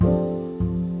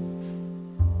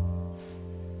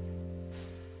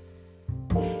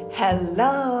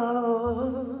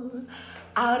Hello,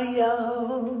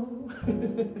 audio.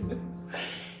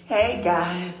 Hey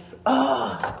guys.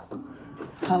 Oh,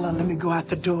 hold on, let me go out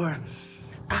the door.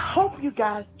 I hope you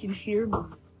guys can hear me.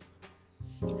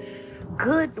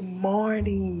 Good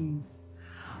morning.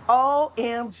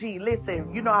 OMG.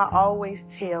 Listen, you know I always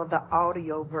tell the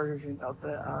audio version of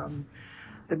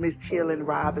the Miss Till and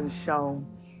Robin show.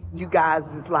 You guys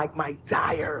is like my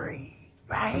diary,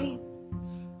 right?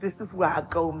 This is where I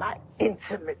go, my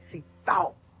intimacy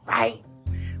thoughts, right?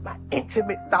 My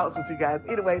intimate thoughts with you guys.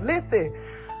 Anyway, listen,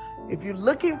 if you're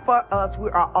looking for us,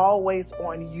 we are always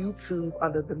on YouTube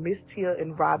under the Miss Till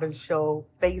and Robin Show,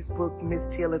 Facebook, Miss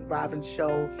Till and Robin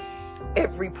Show,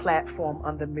 every platform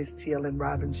under Miss Till and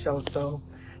Robin Show. So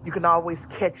you can always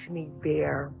catch me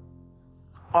there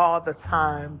all the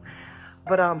time.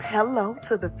 But hello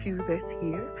to the few that's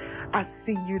here. I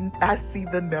see you. I see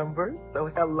the numbers. So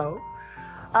hello.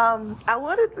 I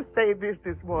wanted to say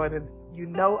this morning. You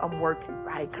know I'm working,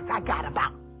 right? Because I got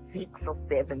about 6 or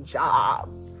 7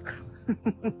 jobs.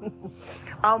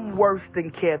 I'm worse than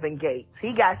Kevin Gates.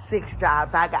 He got 6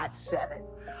 jobs. I got 7.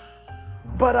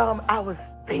 But I was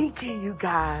thinking, you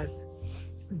guys,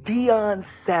 Deion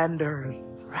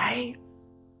Sanders, right?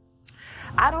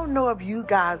 I don't know if you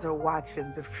guys are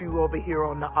watching the few over here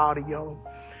on the audio,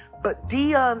 but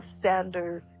Deion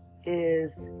Sanders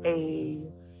is a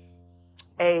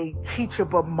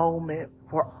teachable moment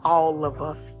for all of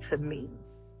us, to me.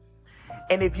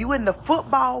 And if you in the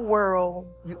football world,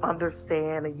 you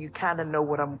understand and you kind of know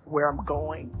where I'm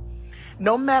going.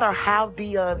 No matter how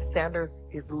Deion Sanders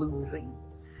is losing,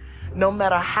 no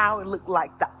matter how it looked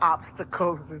like the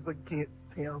obstacles is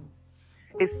against him,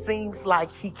 it seems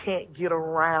like he can't get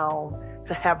around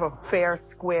to have a fair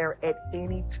square at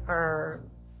any turn.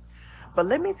 But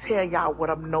let me tell y'all what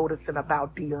I'm noticing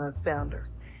about Deion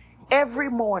Sanders. Every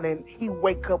morning, he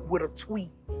wake up with a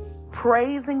tweet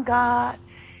praising God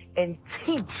and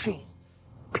teaching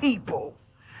people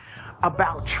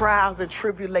about trials and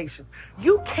tribulations.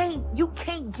 You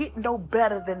can't get no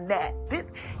better than that.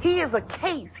 He's a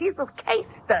case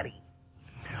study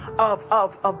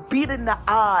of beating the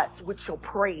odds with your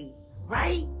praise,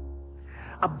 right?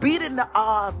 Of beating the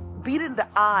odds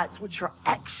with your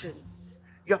actions,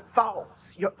 your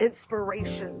thoughts, your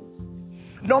inspirations.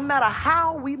 No matter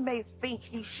how we may think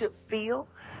he should feel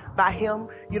by him,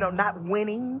 not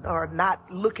winning or not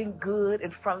looking good in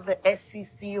front of the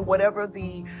SEC or whatever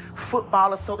the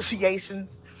football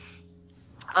associations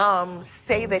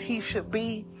say that he should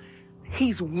be,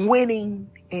 he's winning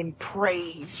in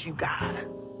praise, you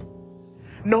guys.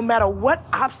 No matter what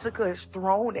obstacle is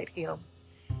thrown at him,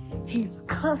 he's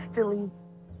constantly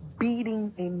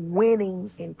beating and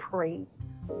winning in praise.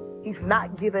 He's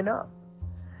not giving up.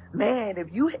 Man,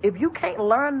 if you can't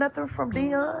learn nothing from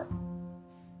Deion,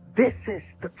 this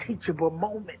is the teachable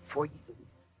moment for you.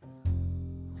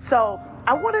 So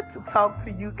I wanted to talk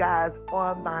to you guys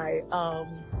on my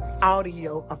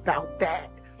audio about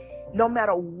that. No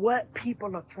matter what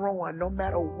people are throwing, no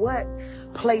matter what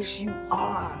place you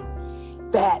are,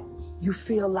 that you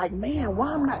feel like, man,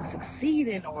 why I'm not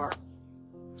succeeding, or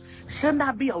shouldn't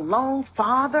I be a lone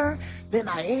father than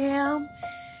I am?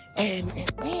 And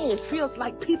man, it feels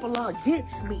like people are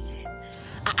against me.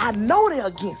 I know they're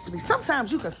against me.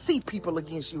 Sometimes you can see people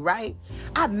against you, right?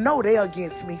 I know they're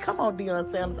against me. Come on, Deion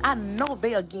Sanders. I know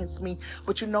they're against me.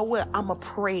 But you know what? I'm going to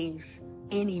praise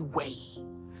anyway.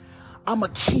 I'm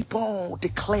going to keep on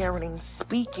declaring,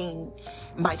 speaking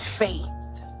my faith.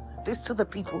 This to the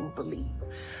people who believe.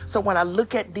 So when I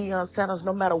look at Deion Sanders,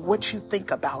 no matter what you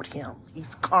think about him,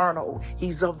 he's carnal,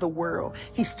 he's of the world,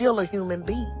 he's still a human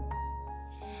being.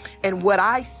 And what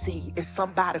I see is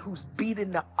somebody who's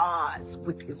beating the odds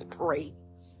with his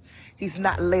praise. He's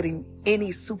not letting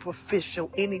any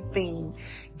superficial, anything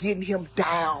getting him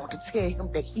down to tell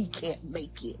him that he can't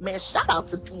make it. Man, shout out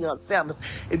to Deion Sanders.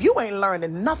 If you ain't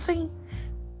learning nothing,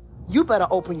 you better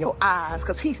open your eyes,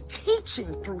 because he's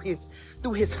teaching through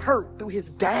his hurt, through his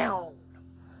down.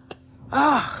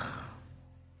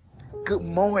 Good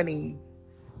morning.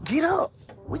 Get up.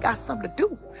 We got something to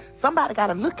do. Somebody got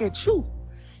to look at you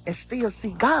and still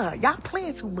see God. Y'all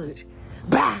playing too much.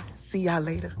 Bye. See y'all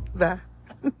later. Bye.